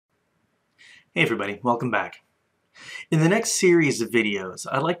Hey everybody, welcome back. In the next series of videos,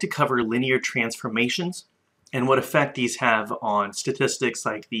 I'd like to cover linear transformations and what effect these have on statistics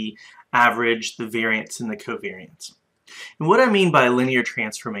like the average, the variance, and the covariance. And what I mean by linear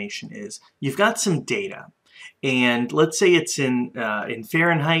transformation is you've got some data, and let's say it's in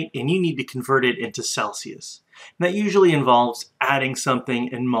Fahrenheit, and you need to convert it into Celsius. And that usually involves adding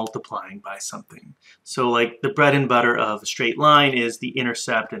something and multiplying by something. So like the bread and butter of a straight line is the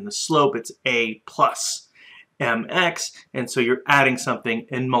intercept and the slope, it's a plus mx, and so you're adding something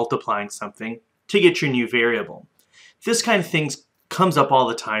and multiplying something to get your new variable. This kind of thing comes up all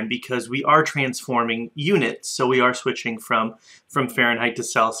the time because we are transforming units, so we are switching from Fahrenheit to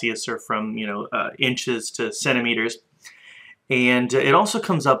Celsius or from inches to centimeters. And it also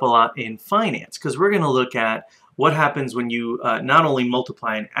comes up a lot in finance because we're going to look at what happens when you not only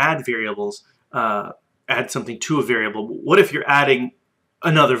multiply and add variables, add something to a variable, but what if you're adding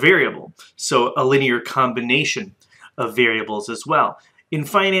another variable? So a linear combination of variables as well. In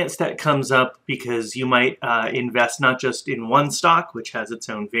finance, that comes up because you might invest not just in one stock, which has its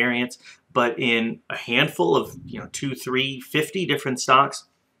own variance, but in a handful of 2, 3, 50 different stocks,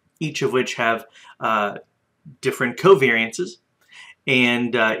 each of which have different covariances.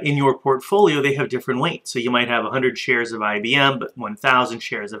 And in your portfolio, they have different weights. So you might have 100 shares of IBM, but 1,000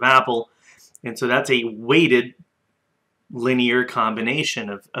 shares of Apple. And so that's a weighted linear combination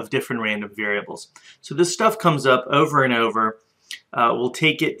of different random variables. So this stuff comes up over and over. We'll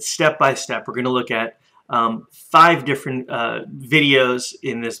take it step by step. We're going to look at 5 different videos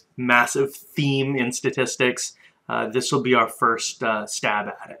in this massive theme in statistics. This will be our first stab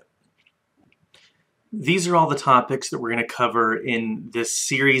at it. These are all the topics that we're going to cover in this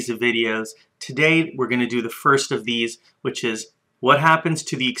series of videos. Today we're going to do the first of these, which is what happens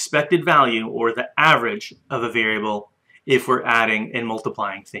to the expected value or the average of a variable if we're adding and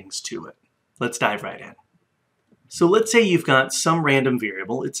multiplying things to it. Let's dive right in. So let's say you've got some random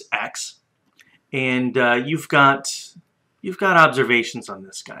variable, it's x, and you've got observations on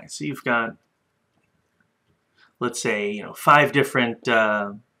this guy. So you've got, let's say, 5 different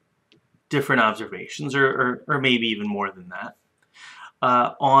observations, or maybe even more than that,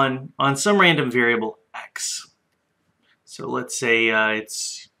 on some random variable x. So let's say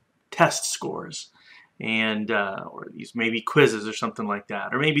it's test scores, and or these maybe quizzes or something like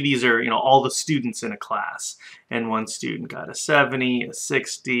that, or maybe these are all the students in a class, and one student got a 70, a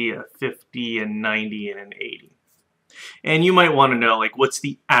 60, a 50, a 90, and an 80. And you might want to know, like, what's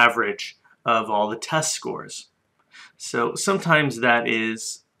the average of all the test scores? So sometimes that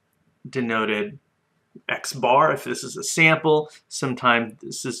is denoted x bar if this is a sample. Sometimes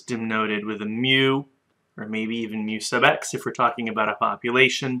this is denoted with a mu, or maybe even mu sub x if we're talking about a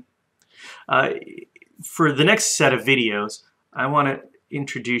population. For the next set of videos, I want to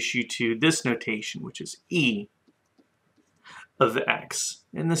introduce you to this notation, which is e of x.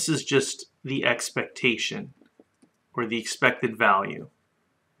 And this is just the expectation, or the expected value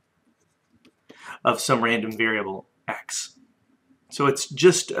of some random variable x. So it's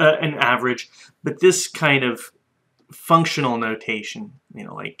just an average, but this kind of functional notation,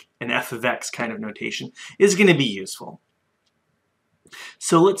 like an f of x kind of notation, is going to be useful.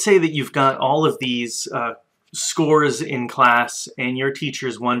 So let's say that you've got all of these scores in class and your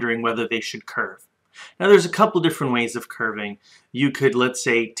teacher's wondering whether they should curve. Now there's a couple different ways of curving. You could, let's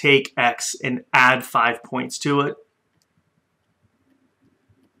say, take x and add 5 points to it.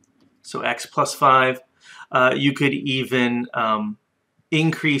 So x plus 5. You could even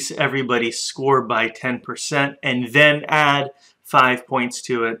increase everybody's score by 10% and then add 5 points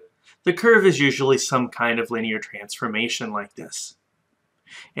to it. The curve is usually some kind of linear transformation like this.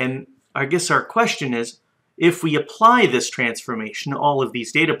 And I guess our question is, if we apply this transformation to all of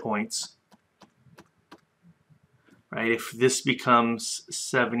these data points, right, if this becomes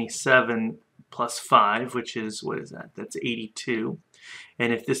 77 plus 5, which is, what is that? That's 82.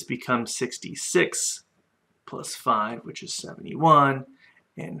 And if this becomes 66 plus 5, which is 71,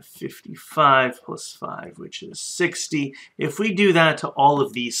 and 55 plus 5, which is 60, if we do that to all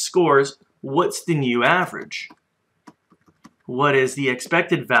of these scores, what's the new average? What is the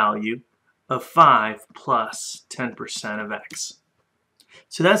expected value of 5 plus 10% of x?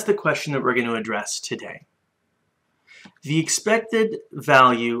 So that's the question that we're going to address today. The expected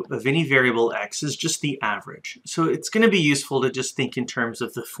value of any variable x is just the average. So it's going to be useful to just think in terms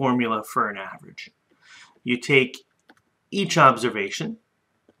of the formula for an average. You take each observation,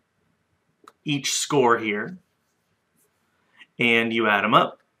 each score here, and you add them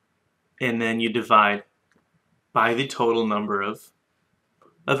up, and then you divide by the total number of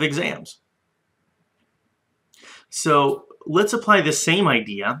exams. So let's apply the same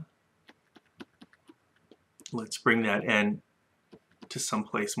idea Let's bring that n to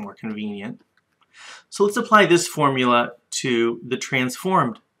someplace more convenient. So let's apply this formula to the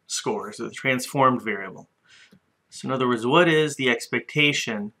transformed scores, or the transformed variable. So in other words, what is the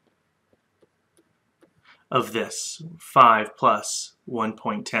expectation of this 5 plus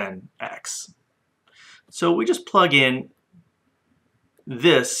 1.10x? So we just plug in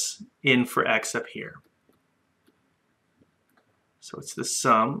this in for x up here. So it's the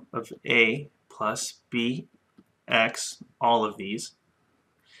sum of a plus bx, all of these,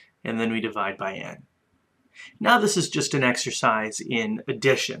 and then we divide by n. Now this is just an exercise in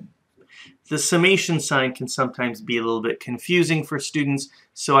addition. The summation sign can sometimes be a little bit confusing for students,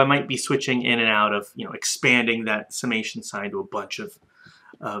 so I might be switching in and out of, expanding that summation sign to a bunch of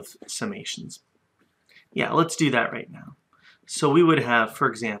summations. Yeah, let's do that right now. So we would have, for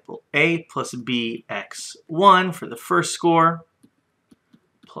example, a plus bx1 for the first score,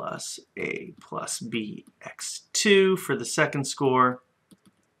 plus a plus bx2 for the second score,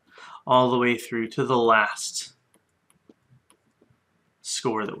 all the way through to the last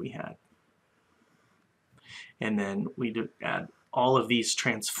score that we had. And then we add all of these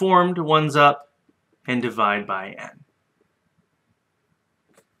transformed ones up and divide by n.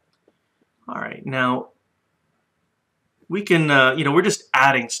 All right, now we can, we're just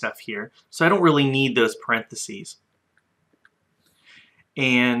adding stuff here, so I don't really need those parentheses.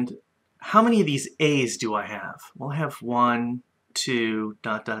 And how many of these a's do I have? Well, I have 1, 2, ...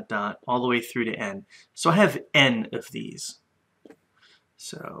 all the way through to n. So I have n of these.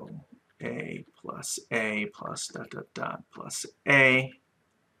 So a plus plus ... plus a.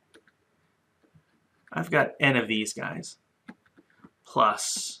 I've got n of these guys.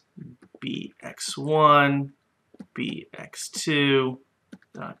 Plus bx1, bx2, ...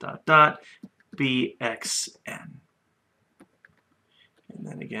 bxn. And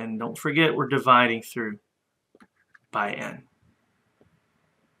then again, don't forget we're dividing through by n.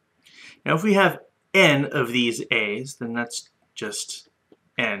 Now if we have n of these a's, then that's just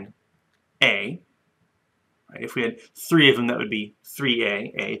n a. Right? If we had 3 of them, that would be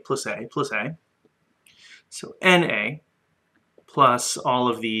 3a, a plus a plus a. So na plus all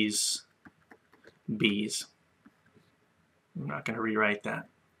of these b's. I'm not going to rewrite that.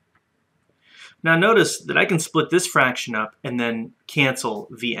 Now notice that I can split this fraction up and then cancel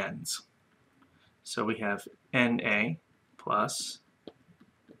the n's. So we have na plus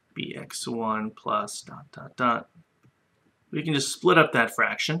bx1 plus ... We can just split up that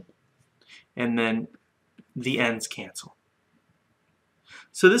fraction and then the n's cancel.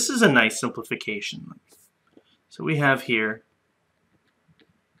 So this is a nice simplification. So we have here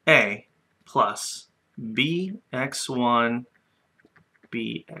a plus bx1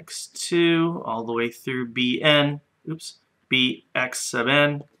 bx2 all the way through bx sub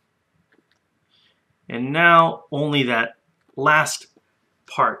n. And now only that last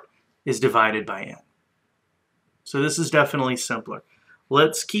part is divided by n. So this is definitely simpler.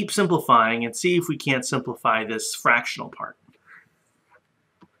 Let's keep simplifying and see if we can't simplify this fractional part.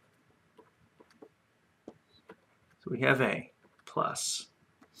 So we have a plus,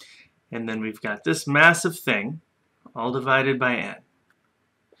 and then we've got this massive thing all divided by n.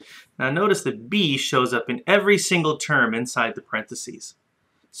 Now notice that b shows up in every single term inside the parentheses.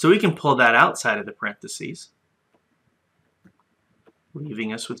 So we can pull that outside of the parentheses,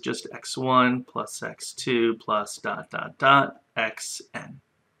 leaving us with just x1 plus x2 plus ... xn.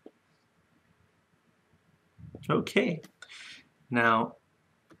 Okay, now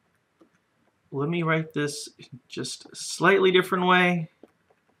let me write this just a slightly different way,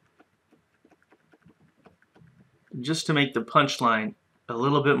 just to make the punchline a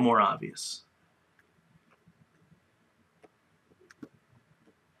little bit more obvious.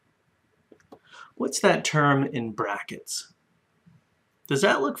 What's that term in brackets? Does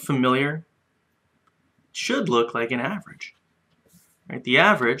that look familiar? It should look like an average. Right? The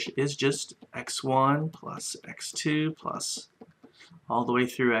average is just x1 plus x2 plus all the way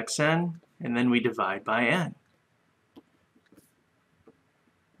through xn, and then we divide by n.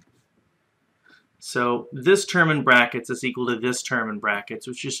 So this term in brackets is equal to this term in brackets,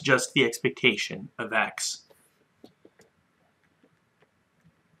 which is just the expectation of x.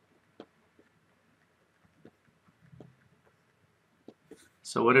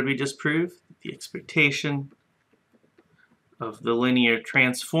 So what did we just prove? The expectation of the linear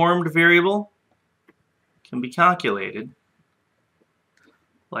transformed variable can be calculated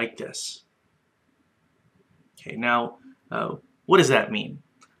like this. Okay, now what does that mean?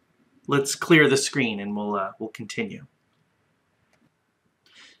 Let's clear the screen and we'll continue.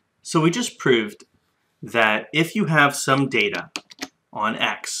 So we just proved that if you have some data on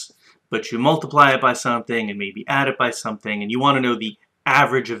x but you multiply it by something and maybe add it by something, and you want to know the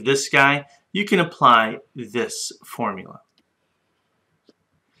average of this guy, you can apply this formula.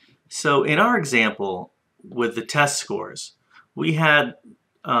 So in our example with the test scores, we had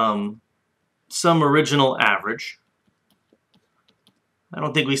some original average. I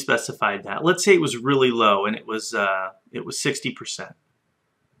don't think we specified that. Let's say it was really low and it was 60%.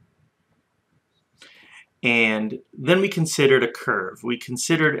 And then we considered a curve. We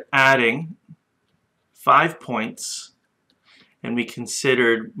considered adding 5 points, and we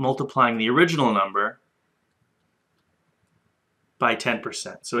considered multiplying the original number by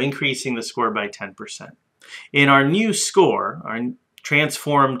 10%. So increasing the score by 10%. In our new score, our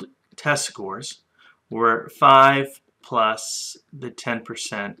transformed test scores were 5 plus the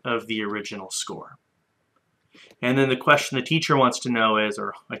 10% of the original score. And then the question the teacher wants to know is,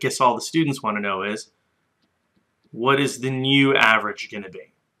 or I guess all the students want to know is, what is the new average going to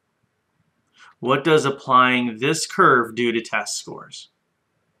be? What does applying this curve do to test scores?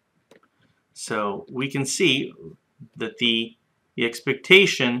 So we can see that the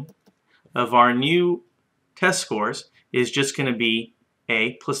expectation of our new test scores is just going to be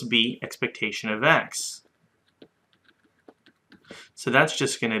A plus B expectation of X. So that's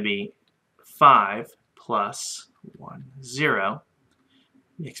just going to be 5 plus 1, 0,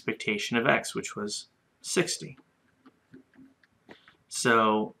 the expectation of X, which was 60.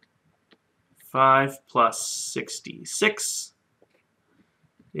 So 5 plus 66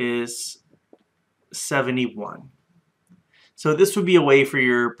 is 71. So this would be a way for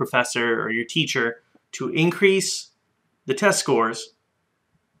your professor or your teacher to increase the test scores,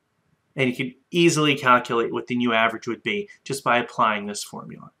 and you could easily calculate what the new average would be just by applying this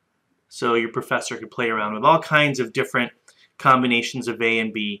formula. So your professor could play around with all kinds of different combinations of A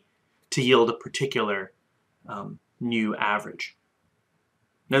and B to yield a particular new average.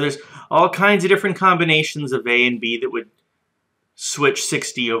 Now there's all kinds of different combinations of A and B that would switch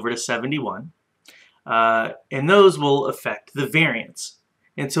 60 over to 71. And those will affect the variance.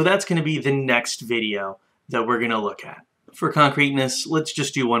 And so that's going to be the next video that we're going to look at. For concreteness, let's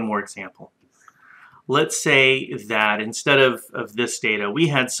just do one more example. Let's say that instead of this data, we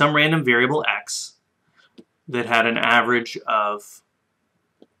had some random variable x that had an average of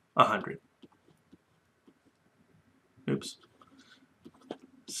 100. Oops.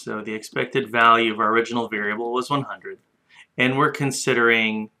 So the expected value of our original variable was 100. And we're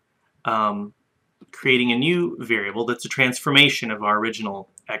considering creating a new variable that's a transformation of our original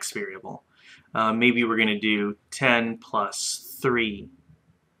x variable. Maybe we're going to do 10 plus 3x.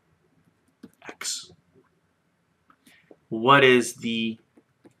 What is the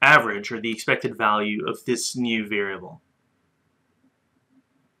average or the expected value of this new variable?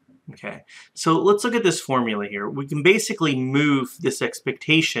 Okay, so let's look at this formula here. We can basically move this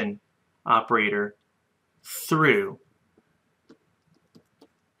expectation operator through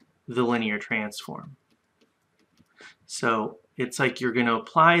the linear transform. So it's like you're going to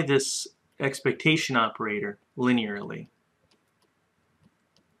apply this expectation operator linearly.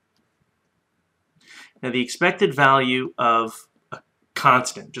 Now the expected value of a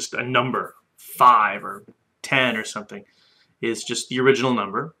constant, just a number, 5 or 10 or something, is just the original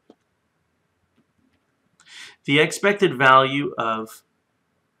number. The expected value of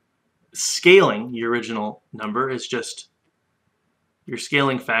scaling your original number is just your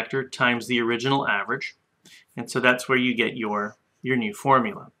scaling factor times the original average. And so that's where you get your new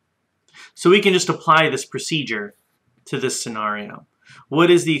formula. So we can just apply this procedure to this scenario. What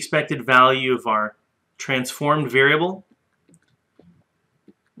is the expected value of our transformed variable?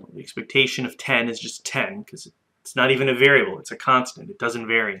 Well, the expectation of 10 is just 10 because it's not even a variable, it's a constant, it doesn't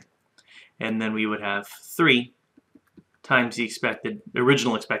vary. And then we would have 3 times the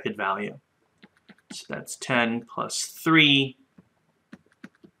original expected value. So that's 10 plus 3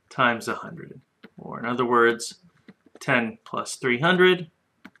 times 100. Or in other words, 10 plus 300,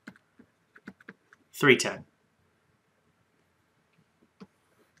 310.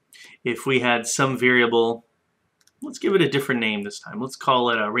 If we had some variable, let's give it a different name this time. Let's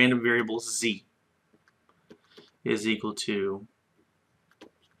call it a random variable z is equal to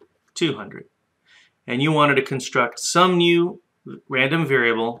 200. And you wanted to construct some new random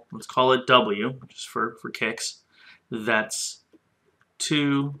variable, let's call it w, just for kicks, that's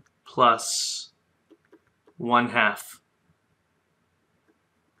 2 plus 1/2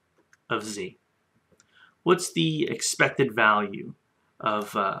 of z. What's the expected value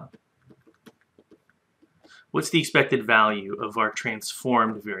of our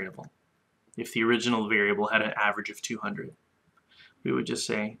transformed variable? If the original variable had an average of 200, we would just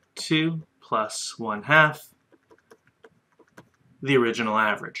say 2 plus 1/2 the original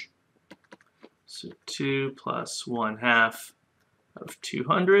average. So 2 plus 1/2 of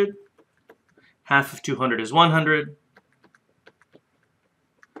 200. Half of 200 is 100.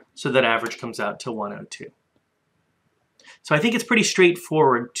 So that average comes out to 102. So I think it's pretty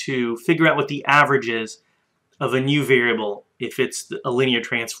straightforward to figure out what the average is of a new variable if it's a linear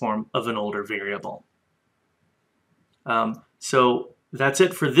transform of an older variable. So that's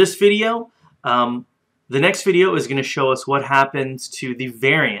it for this video. The next video is going to show us what happens to the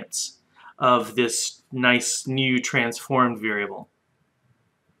variance of this nice new transformed variable.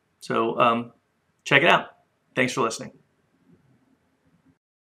 So check it out. Thanks for listening.